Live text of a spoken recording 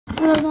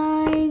Hello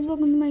guys,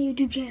 welcome to my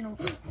YouTube channel.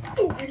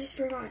 Oh, I just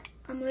forgot.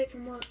 I'm late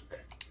from work.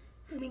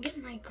 Let me get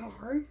in my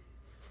car.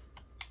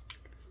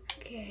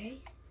 Okay.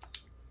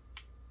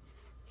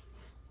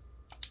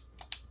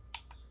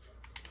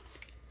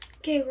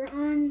 Okay, we're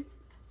on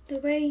the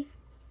way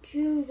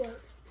to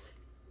work.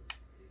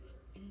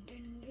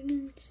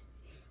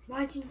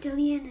 Watch until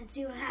the end and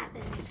see what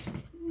happens.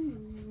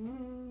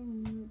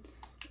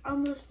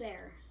 Almost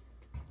there.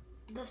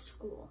 The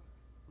school.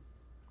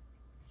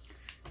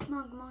 Come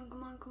on, come on,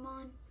 come on, come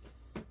on.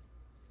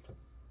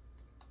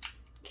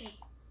 Okay.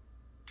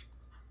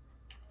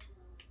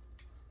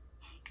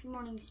 Good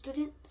morning,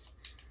 students.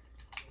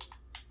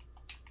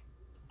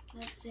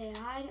 Let's say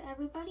hi to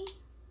everybody.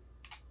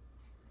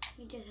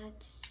 You just have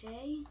to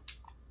say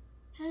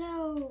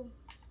hello.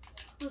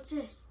 What's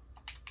this?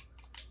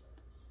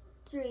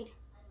 Let's read.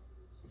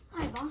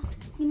 Hi, boss.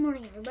 Good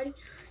morning, everybody.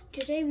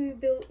 Today we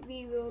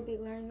will be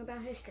learning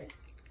about history.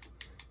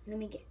 Let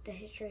me get the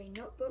history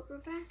notebook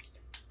real fast.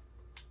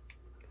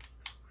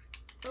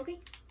 Okay.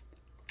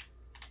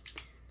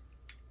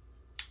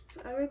 So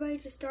everybody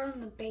just start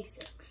on the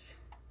basics.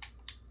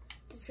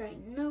 Just write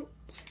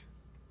notes.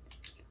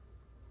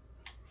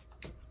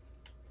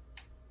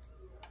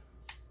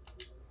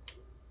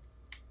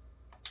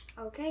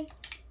 Okay.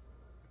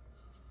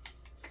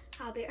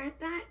 I'll be right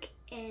back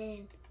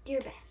and do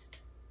your best.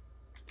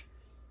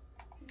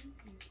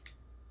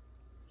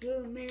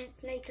 2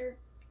 minutes later.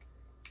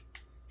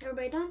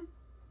 Everybody done?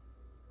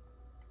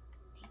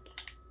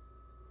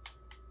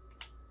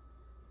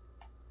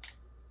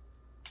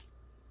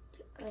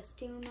 Let's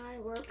do my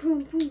work.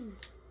 Boom, boom.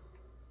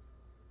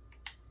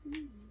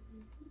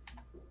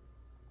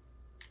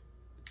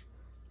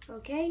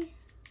 Okay.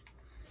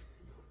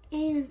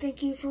 And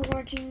thank you for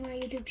watching my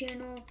YouTube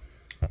channel.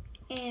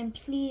 And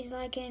please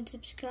like and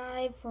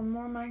subscribe for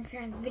more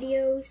Minecraft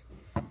videos.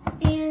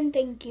 And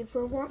thank you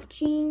for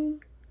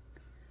watching.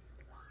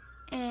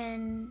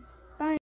 And